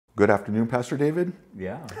Good afternoon, Pastor David.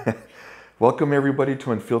 Yeah. Welcome everybody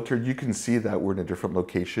to Unfiltered. You can see that we're in a different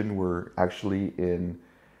location. We're actually in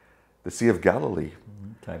the Sea of Galilee,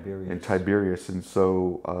 Tiberias. in Tiberias. And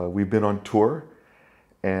so we've been on tour,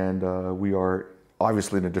 and we are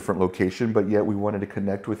obviously in a different location, but yet we wanted to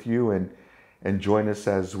connect with you and join us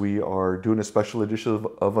as we are doing a special edition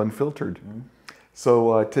of Unfiltered.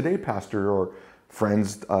 So today, Pastor, or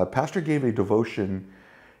friends, Pastor gave a devotion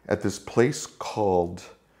at this place called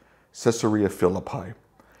Caesarea Philippi.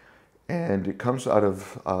 And it comes out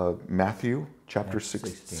of Matthew chapter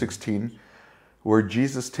 16, where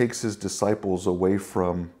Jesus takes his disciples away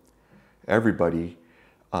from everybody,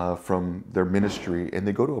 from their ministry, and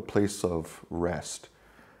they go to a place of rest.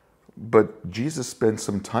 But Jesus spends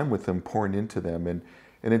some time with them, pouring into them. And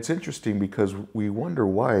it's interesting because we wonder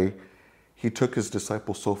why he took his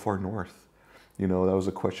disciples so far north. You know, that was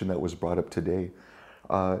a question that was brought up today.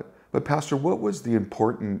 But Pastor, what was the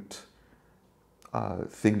important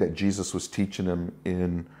thing that Jesus was teaching them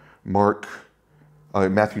in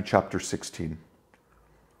Matthew chapter 16?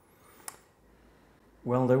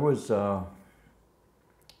 Well, there was, I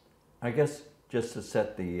guess, just to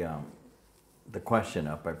set the question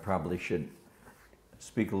up, I probably should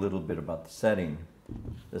speak a little bit about the setting.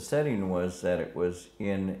 The setting was that it was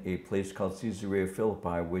in a place called Caesarea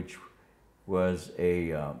Philippi, which was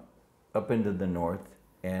up into the north,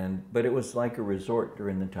 but it was like a resort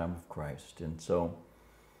during the time of Christ. And so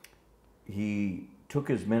he took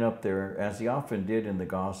his men up there, as he often did in the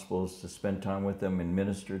Gospels, to spend time with them and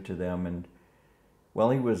minister to them. And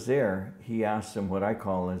while he was there, he asked them what I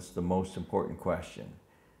call is the most important question.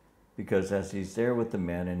 Because as he's there with the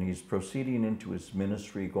men and he's proceeding into his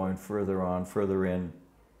ministry, going further on, further in,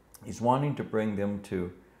 he's wanting to bring them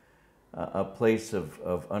to a place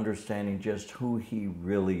of understanding just who he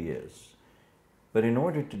really is. But in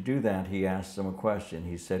order to do that, he asked them a question.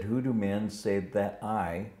 He said, "Who do men say that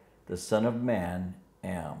I, the Son of Man,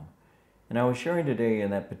 am?" And I was sharing today in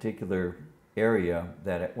that particular area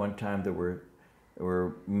that at one time there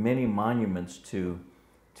were many monuments to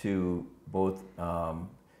both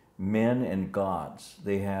men and gods.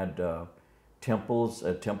 They had temples,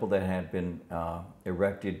 a temple that had been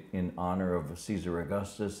erected in honor of Caesar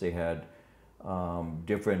Augustus. They had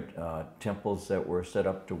different temples that were set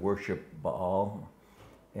up to worship Baal.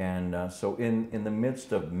 And so in the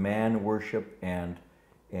midst of man worship and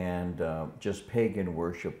just pagan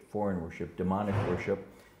worship, foreign worship, demonic worship,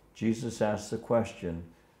 Jesus asked the question,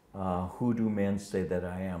 who do men say that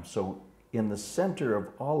I am? So in the center of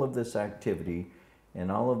all of this activity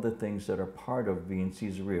and all of the things that are part of being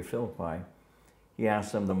Caesarea Philippi, he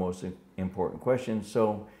asked them the most important question.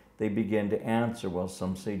 So they begin to answer. Well,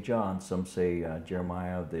 some say John, some say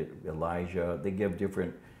Jeremiah, Elijah. They give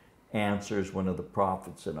different answers, one of the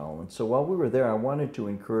prophets and all. And so while we were there, I wanted to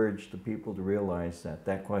encourage the people to realize that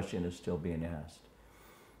that question is still being asked.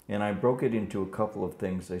 And I broke it into a couple of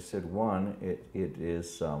things. I said, one, it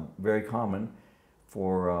is very common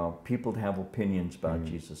for people to have opinions about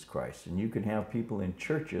Jesus Christ. And you can have people in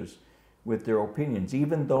churches with their opinions,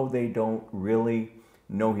 even though they don't really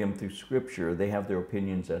know him through Scripture. They have their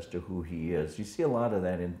opinions as to who he is. You see a lot of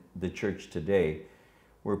that in the church today,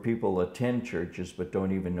 where people attend churches but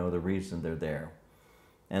don't even know the reason they're there.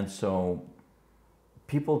 And so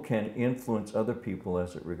people can influence other people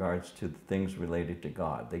as it regards to the things related to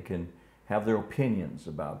God. They can have their opinions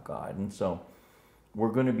about God. And so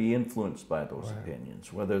we're going to be influenced by those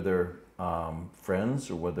opinions, whether they're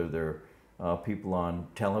friends or whether they're people on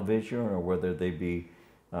television or whether they be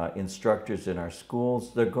instructors in our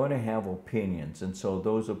schools. They're going to have opinions. And so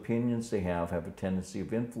those opinions they have a tendency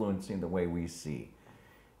of influencing the way we see.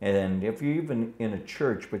 And if you're even in a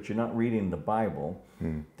church but you're not reading the Bible,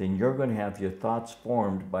 then you're going to have your thoughts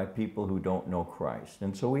formed by people who don't know Christ.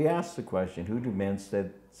 And so we asked the question, who do men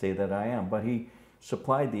say that I am? But he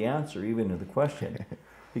supplied the answer even to the question,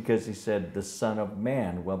 because he said, the Son of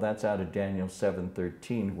Man. Well, that's out of Daniel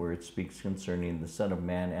 7:13, where it speaks concerning the Son of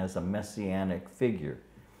Man as a messianic figure.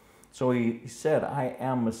 So he said, I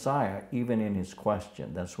am Messiah, even in his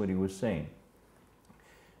question. That's what he was saying.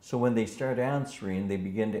 So when they start answering, they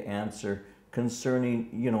begin to answer concerning,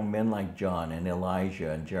 men like John and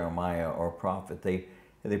Elijah and Jeremiah or prophet.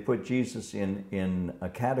 They put Jesus in a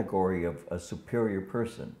category of a superior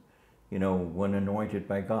person, one anointed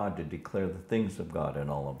by God to declare the things of God and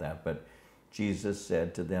all of that. But Jesus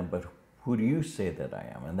said to them, but who do you say that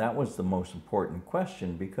I am? And that was the most important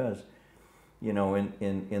question, because,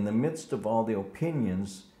 in the midst of all the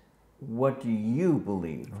opinions, what do you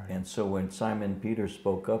believe? Right. And so when Simon Peter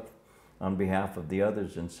spoke up on behalf of the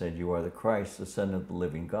others and said, you are the Christ, the Son of the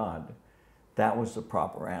living God, that was the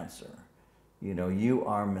proper answer. you know, you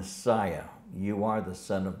are Messiah. You are the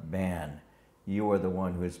Son of Man. You are the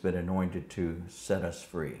one who has been anointed to set us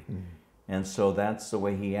free. And so that's the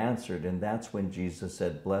way he answered. And that's when Jesus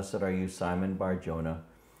said, blessed are you, Simon Bar-Jonah,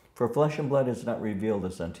 for flesh and blood has not revealed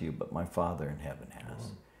this unto you, but my Father in heaven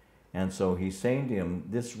has. And so he's saying to him,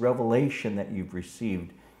 this revelation that you've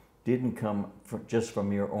received didn't come just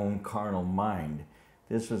from your own carnal mind.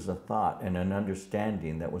 This was a thought and an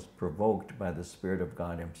understanding that was provoked by the Spirit of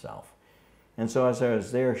God himself. And so as I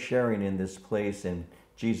was there sharing in this place, and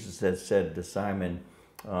Jesus has said to Simon,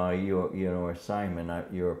 you're Simon,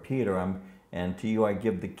 you're Peter, and to you I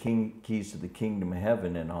give the keys to the kingdom of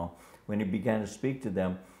heaven and all. When he began to speak to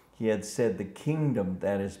them, he had said the kingdom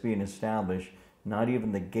that is being established, not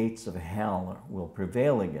even the gates of hell will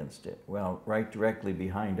prevail against it. Well, right directly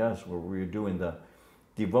behind us where we were doing the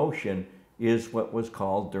devotion is what was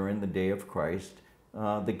called during the day of Christ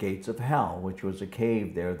the gates of hell, which was a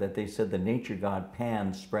cave there that they said the nature god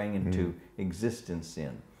Pan sprang into existence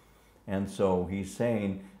in. And so he's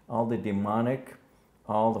saying all the demonic,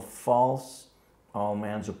 all the false, all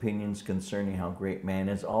man's opinions concerning how great man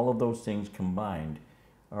is, all of those things combined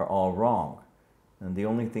are all wrong. And the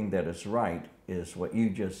only thing that is right is what you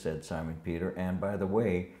just said, Simon Peter. And by the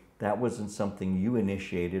way, that wasn't something you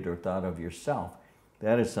initiated or thought of yourself.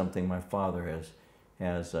 That is something my Father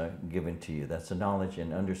has given to you. That's a knowledge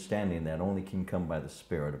and understanding that only can come by the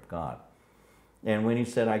Spirit of God. And when he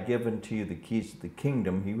said, I give unto you the keys to the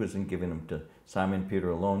kingdom, he wasn't giving them to Simon Peter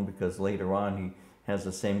alone, because later on he has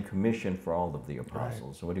the same commission for all of the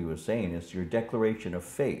apostles. Right. What he was saying is your declaration of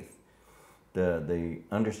faith, the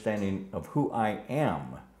understanding of who I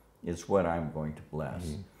am is what I'm going to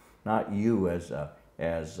bless. Not you as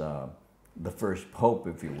the first pope,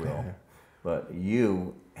 if you will, but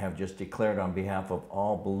you have just declared on behalf of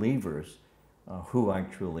all believers who I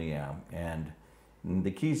truly am. And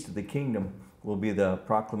the keys to the kingdom will be the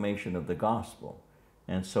proclamation of the gospel.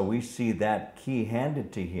 And so we see that key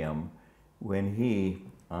handed to him when he,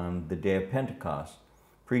 on the day of Pentecost,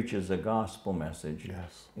 preaches a gospel message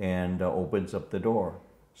and opens up the door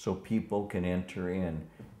so people can enter in.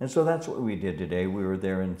 And so that's what we did today. We were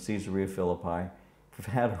there in Caesarea Philippi. We've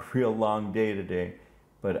had a real long day today,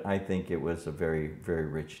 but I think it was a very, very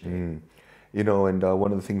rich day. You know, and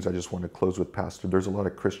one of the things I just want to close with, Pastor, there's a lot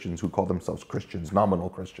of Christians who call themselves Christians, nominal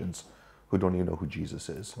Christians, who don't even know who Jesus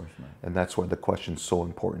is. Of course not. And that's why the question's so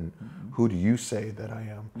important. Who do you say that I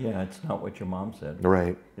am? Yeah, it's not what your mom said.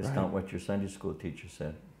 Right. It's not what your Sunday school teacher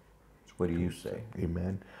said. It's what do you say?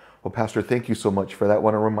 Amen. Well, Pastor, thank you so much for that. I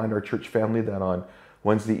want to remind our church family that on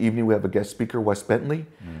Wednesday evening we have a guest speaker, Wes Bentley.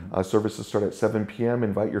 Services start at 7 p.m.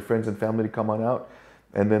 Invite your friends and family to come on out.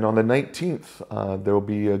 And then on the 19th, there will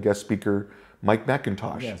be a guest speaker, Mike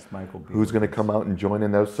McIntosh, yes, Michael B. who's going to come out and join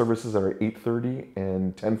in those services that are 8:30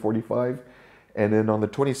 and 10:45. And then on the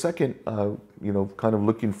 22nd, you know, kind of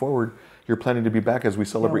looking forward, you're planning to be back as we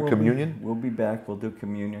celebrate communion? We'll be back. We'll do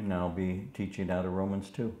communion, and I'll be teaching out of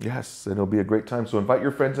Romans 2. Yes, and it'll be a great time. So invite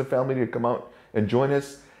your friends and family to come out and join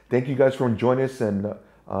us. Thank you guys for joining us, and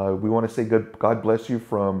we want to say God bless you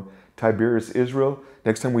from Tiberias, Israel.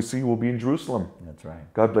 Next time we see you, we'll be in Jerusalem. That's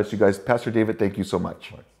right. God bless you guys. Pastor David, thank you so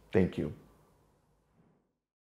much. Thank you.